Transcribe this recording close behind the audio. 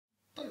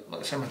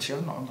like I say, Mathieu,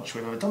 I'm not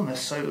sure we've ever done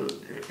this. So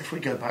if we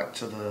go back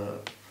to the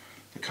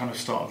kind of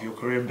start of your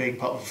career and being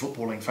part of a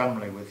footballing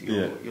family with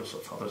your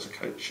sort of father as a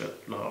coach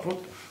at Love,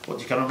 what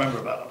do you kind of remember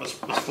about that? Was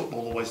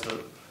football always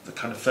the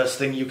kind of first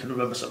thing you can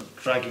remember sort of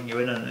dragging you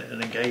in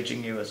and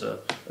engaging you as a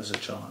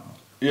child?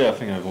 Yeah, I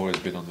think I've always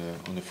been on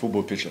the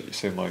football pitch. Like you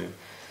say,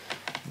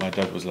 my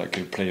dad was like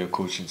a player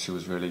coach since he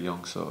was really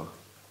young. So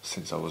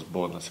since I was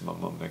born, I see my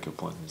mum make a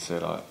point and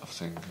said I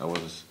think I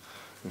was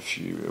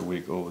a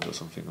week old or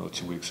something, or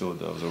 2 weeks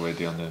old. I was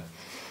already on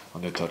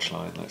the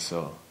touchline. Like,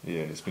 so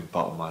yeah, it's been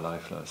part of my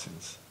life like,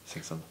 since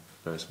I'm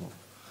very small.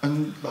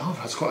 And the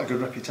Harvard has quite a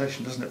good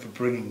reputation, doesn't it, for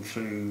bringing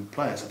through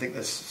players? I think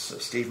there's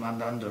Steve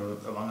Mandanda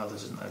among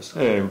others, isn't there?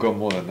 So yeah, we've got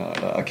more than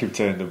that. Like, I keep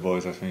telling the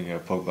boys, I think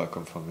Pogba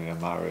come from here,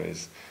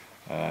 Mahrez,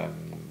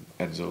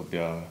 Enzo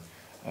Bia,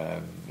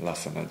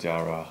 Lassana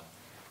Diarra.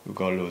 We've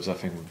got loads. I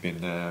think we've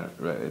been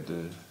rated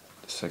the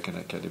second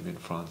academy in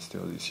France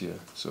still this year.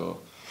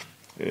 So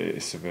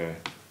it's a very,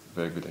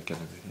 very good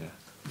academy,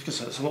 yeah.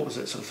 So what was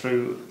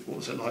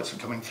it like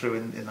coming through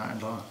in that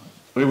environment?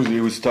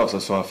 It was tough.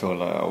 So I felt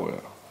like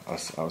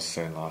I was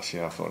saying last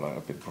year, I felt like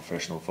I've been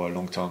professional for a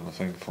long time. I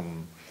think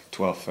from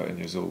 12, 13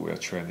 years old, we were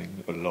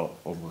training a lot,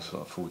 almost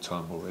like full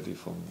time already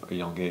from a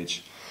young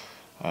age.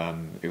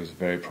 It was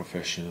very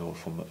professional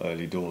from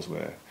early doors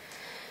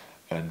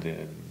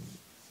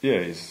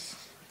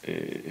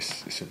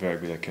it's a very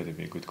good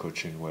academy, good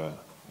coaching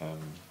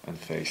and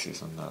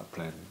faces on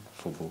playing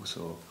football.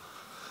 So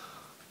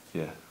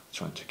yeah,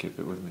 trying to keep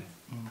it with me.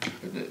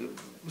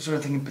 Was there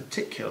anything in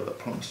particular that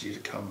prompted you to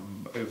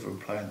come over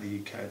and play in the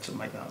UK to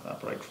make that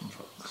break from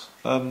France?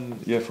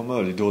 Yeah, from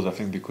early doors, I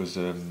think because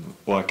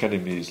our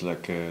academy is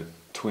like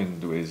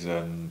twinned with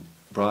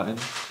Brighton.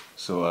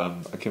 So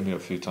I came here a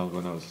few times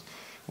when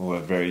we were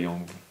very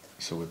young.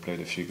 So we played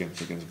a few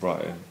games against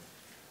Brighton,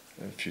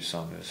 a few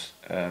summers,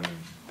 and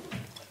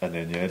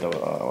then I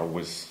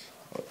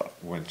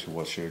went to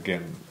watch it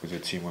again with the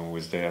team when we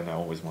was there, and I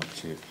always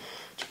wanted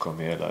to come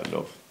here. Like, I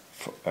love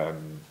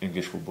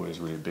English football is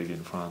really big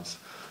in France.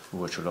 We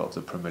watch a lot of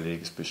the Premier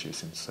League, especially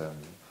since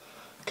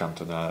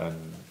Cantona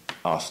and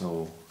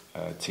Arsenal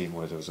team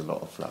where there was a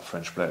lot of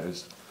French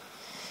players.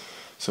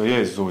 So yeah,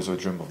 it's always a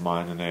dream of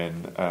mine. And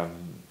then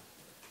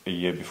a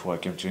year before I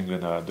came to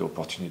England, I had the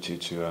opportunity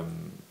to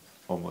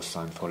almost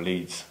sign for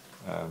Leeds.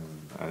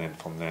 And then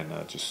from then,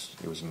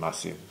 it was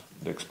massive.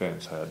 The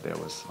experience I had there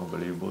was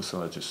unbelievable.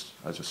 So I just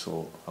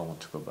thought I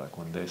want to go back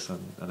one day,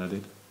 and I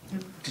did.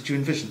 Did you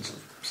envision sort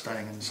of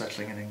staying and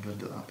settling in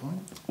England at that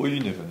point? Well, you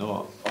never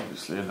know.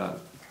 Obviously, like,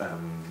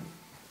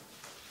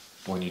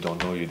 when you don't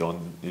know, you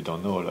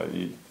don't know. Like,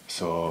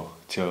 so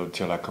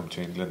till I come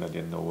to England, I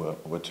didn't know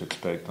what to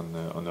expect on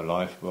the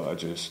life. But I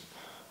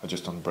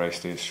just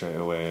embraced it straight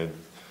away. And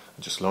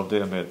I just loved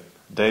it. I met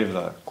Dave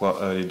quite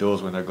early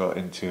doors when I got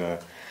into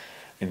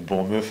in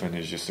Bournemouth, and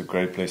it's just a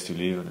great place to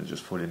live, and I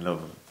just fall in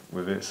love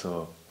with it.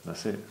 So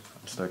that's it.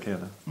 I'm stuck here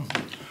now.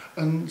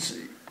 Mm-hmm. And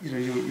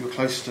you were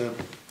close to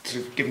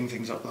giving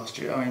things up last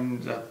year. I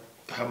mean,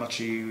 how much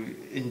are you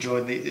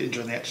enjoying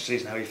the extra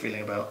season? How are you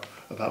feeling about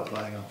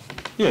playing on?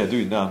 Yeah,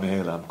 doing that. I'm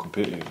here. I'm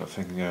competitive. I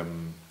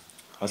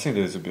think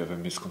there's a bit of a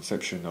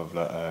misconception of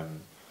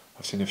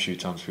I've seen a few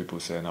times people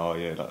saying, "Oh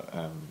yeah,"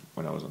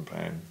 when I wasn't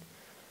playing,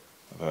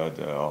 I've heard,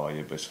 "Oh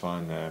yeah, but it's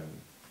fine.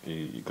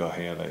 He got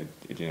here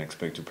he didn't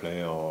expect to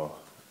play, or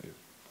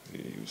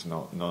it was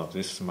none of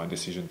this. My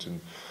decision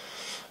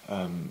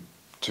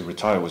to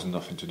retire was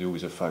nothing to do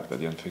with the fact that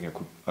I didn't think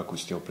I could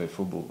still play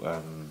football.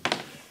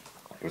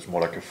 It was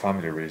more like a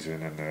family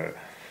reason and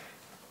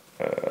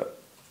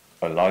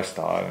a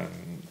lifestyle,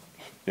 and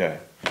yeah.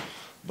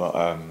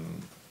 But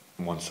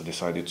once I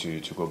decided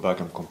to go back,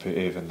 I'm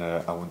competitive, and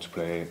I want to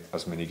play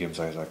as many games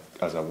as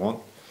I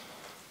want.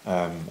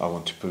 I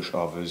want to push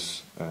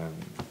others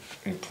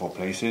in for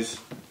places,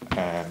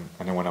 and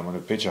then when I'm on the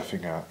pitch, I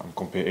think I'm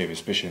competitive,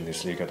 especially in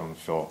this league.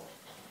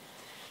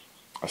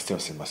 I still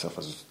see myself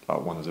as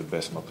one of the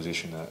best in my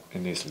position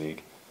in this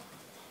league,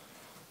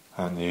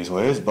 and it is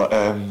what it is. But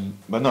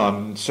no,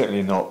 I'm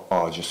certainly not.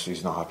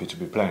 He's not happy to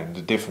be playing.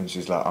 The difference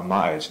is I'm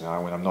my age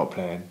now. When I'm not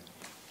playing,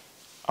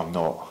 I'm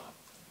glad.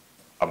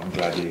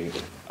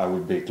 I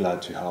would be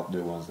glad to help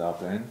the ones that are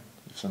playing.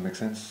 If that makes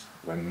sense.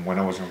 When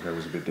I was younger, it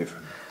was a bit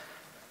different.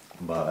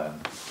 But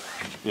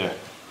yeah,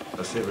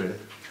 that's it really.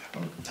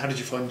 How did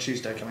you find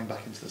Tuesday coming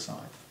back into the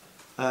side?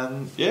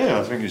 Yeah,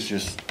 I think it's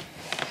just.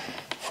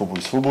 Football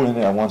is football, isn't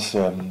it? And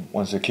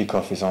once the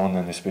kick-off is on,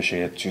 and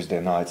especially at Tuesday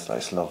nights,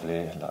 it's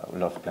lovely. We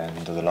love playing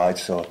under the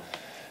lights, so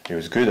it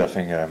was good. I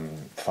think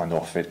found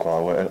our fit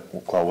quite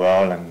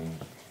well, and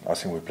I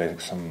think we played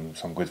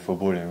some good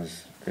football, and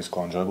it was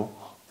quite enjoyable.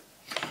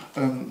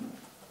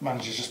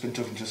 Manager's just been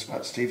talking to us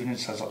about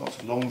Stevenage. Has lots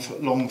of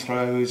long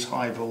throws,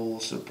 high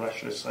balls,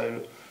 pressure.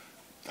 So,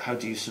 how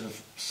do you sort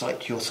of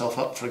psych yourself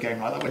up for a game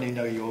like that when you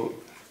know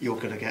you're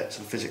going to get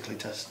sort of physically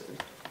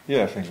tested?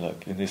 Yeah, I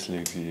think in this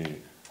league,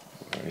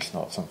 it's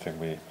not something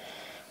we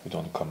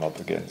don't come up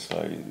against.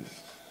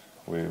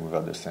 We've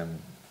had the same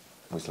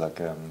with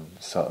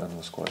Sutton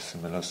was quite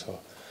similar. So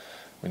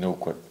we know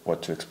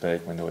what to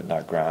expect. We know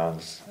that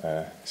grounds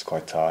it's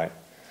quite tight.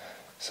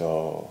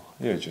 So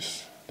yeah,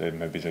 just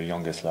maybe the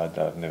youngest lad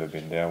that have never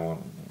been there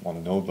want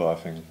to know, but I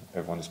think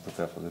everyone is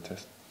prepared for the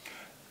test.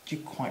 Do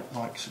you quite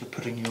like sort of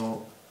putting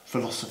your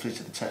philosophy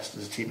to the test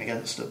as a team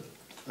against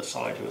a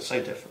side who are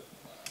so different?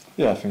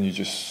 Yeah, I think you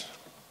just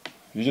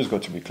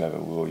got to be clever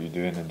with what you're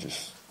doing and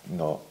just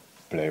not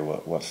play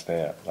what's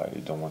there. Like,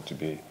 you don't want to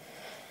be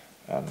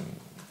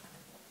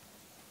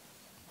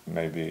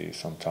maybe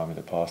sometime in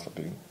the past I've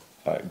been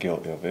like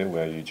guilty of it,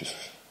 where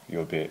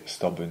you're a bit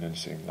stubborn and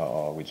saying, like,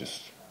 oh, we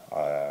just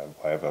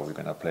whatever we're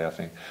gonna play. I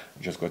think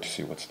we just got to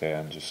see what's there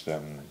and just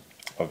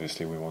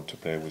obviously we want to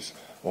play with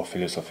our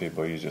philosophy,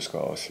 but you just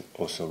got to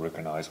also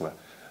recognise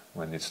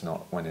when it's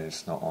not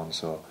on.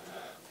 So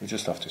we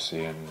just have to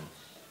see, and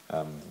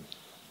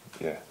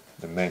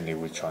mainly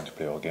we're trying to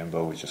play our game,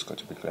 but we just got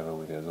to be clever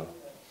with it as well.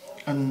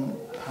 And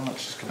how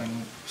much is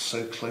coming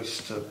so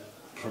close to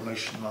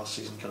promotion last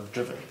season kind of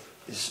driven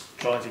is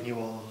driving you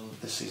on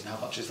this season? How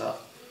much is that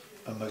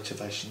a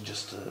motivation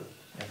just to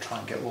try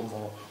and get one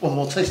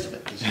more taste of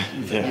it, because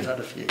you've had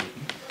a few?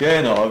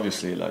 Yeah, no,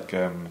 obviously, like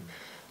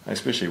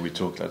especially we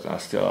talked. Like, I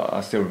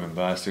still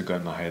remember. I still got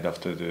in my head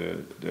after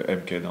the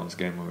MK Dons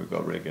game when we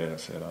got relegated. I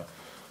said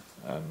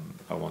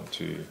I want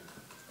to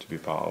be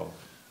part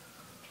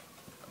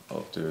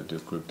of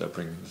the group that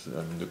brings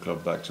the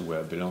club back to where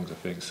it belongs. I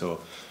think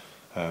so.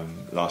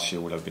 Last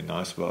year would have been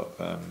nice, but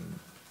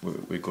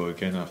we go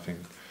again. I think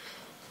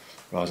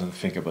rather than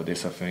think about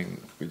this, I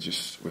think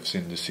we've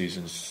seen the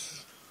seasons.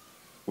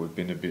 We've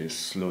been a bit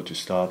slow to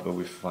start, but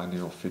we're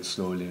finding our feet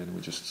slowly, and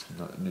we just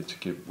need to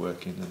keep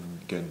working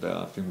and getting better.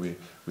 I think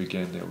we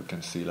getting there. We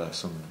can see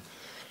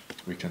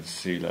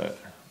like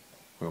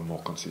we're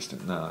more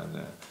consistent now,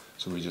 and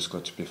so we just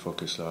got to be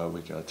focused a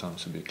week at a time.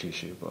 To be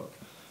cliche, but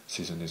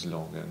season is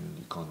long, and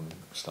you can't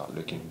start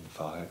looking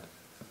far ahead.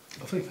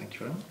 Lovely, thank you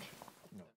very much.